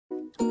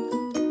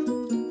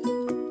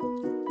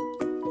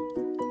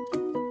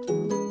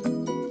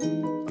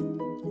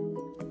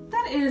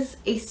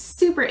a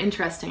super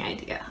interesting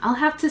idea. I'll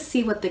have to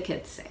see what the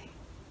kids say.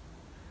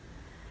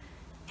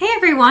 Hey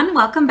everyone,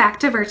 welcome back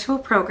to Virtual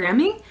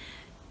Programming.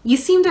 You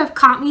seem to have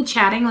caught me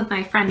chatting with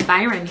my friend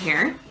Byron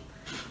here.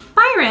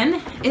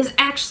 Byron is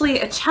actually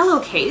a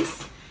cello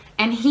case,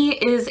 and he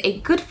is a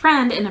good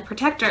friend and a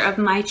protector of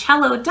my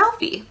cello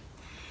Delphie.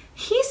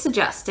 He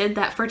suggested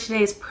that for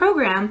today's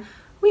program,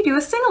 we do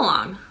a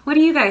sing-along. What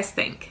do you guys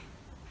think?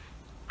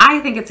 I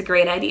think it's a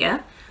great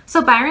idea.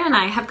 So Byron and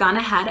I have gone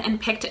ahead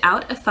and picked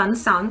out a fun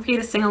song for you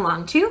to sing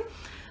along to.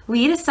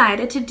 We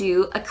decided to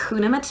do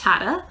Hakuna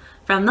Matata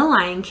from The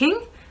Lion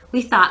King.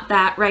 We thought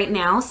that right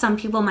now some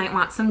people might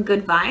want some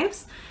good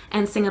vibes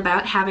and sing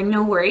about having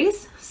no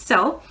worries.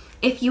 So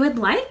if you would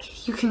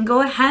like, you can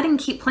go ahead and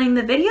keep playing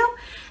the video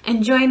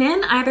and join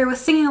in either with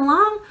singing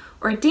along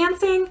or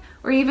dancing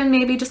or even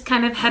maybe just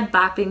kind of head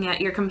bopping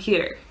at your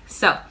computer.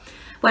 So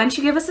why don't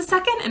you give us a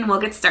second and we'll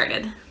get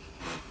started.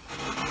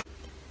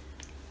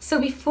 So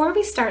before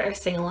we start our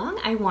sing-along,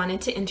 I wanted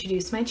to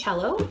introduce my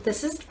cello.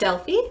 This is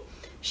Delphie.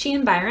 She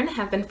and Byron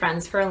have been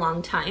friends for a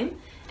long time,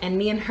 and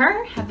me and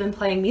her have been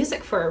playing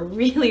music for a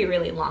really,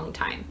 really long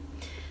time.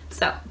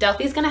 So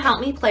Delphie's gonna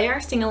help me play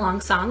our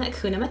sing-along song,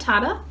 Hakuna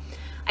Matata.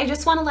 I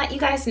just wanna let you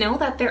guys know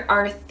that there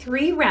are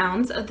 3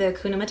 rounds of the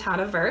Hakuna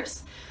Matata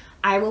verse.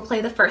 I will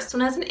play the first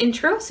one as an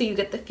intro so you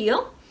get the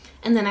feel,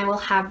 and then I will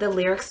have the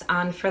lyrics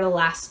on for the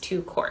last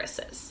 2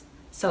 choruses.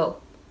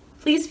 So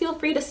please feel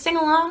free to sing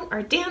along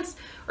or dance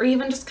or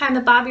even just kind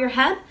of bob your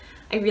head.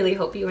 I really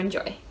hope you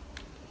enjoy.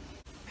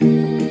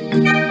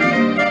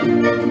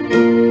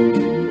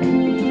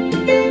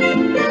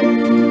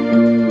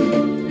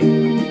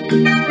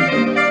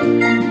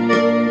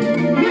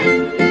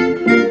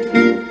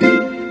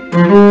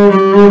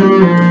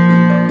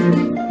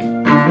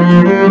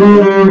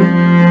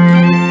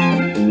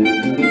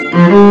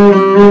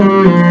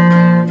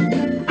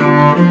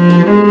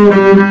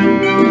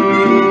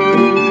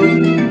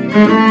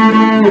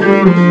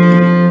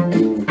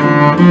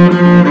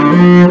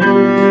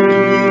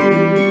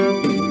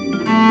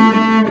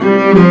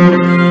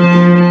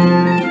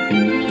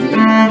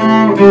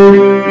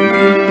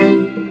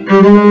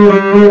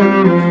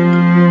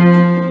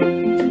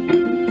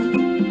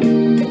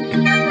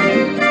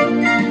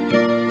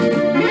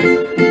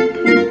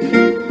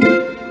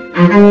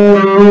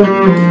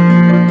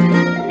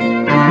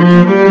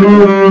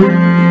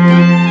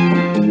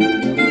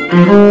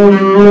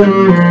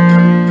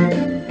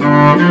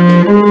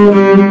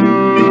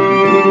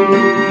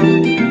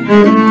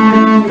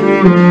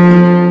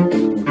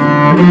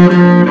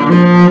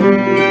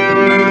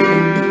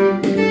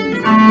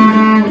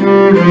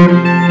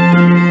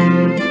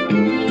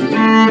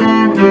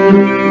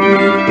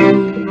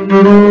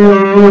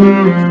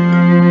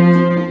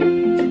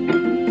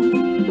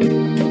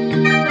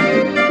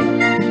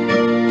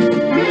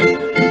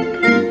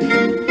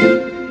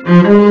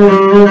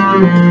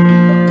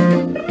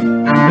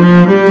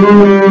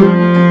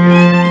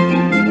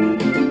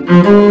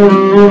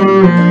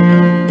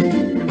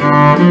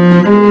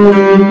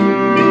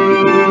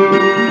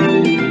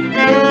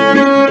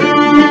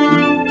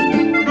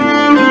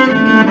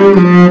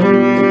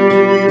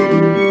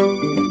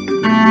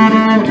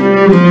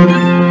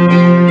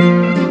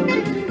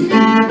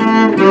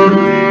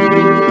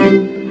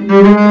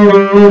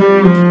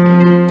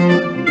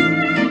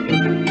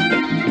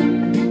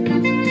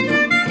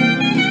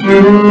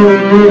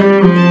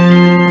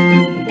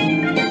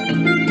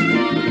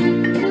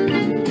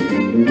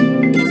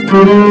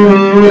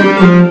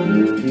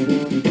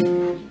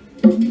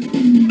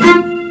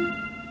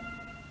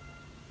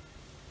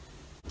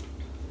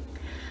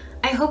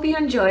 I hope you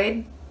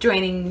enjoyed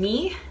joining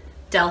me,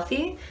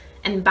 Delphie,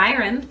 and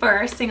Byron for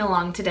our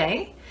sing-along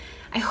today.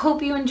 I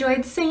hope you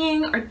enjoyed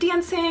singing or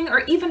dancing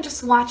or even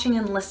just watching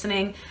and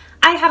listening.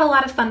 I had a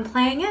lot of fun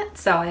playing it,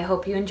 so I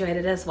hope you enjoyed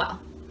it as well.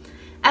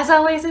 As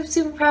always, I'm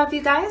super proud of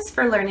you guys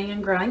for learning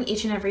and growing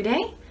each and every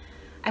day.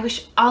 I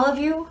wish all of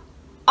you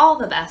all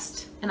the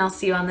best, and I'll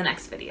see you on the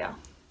next video.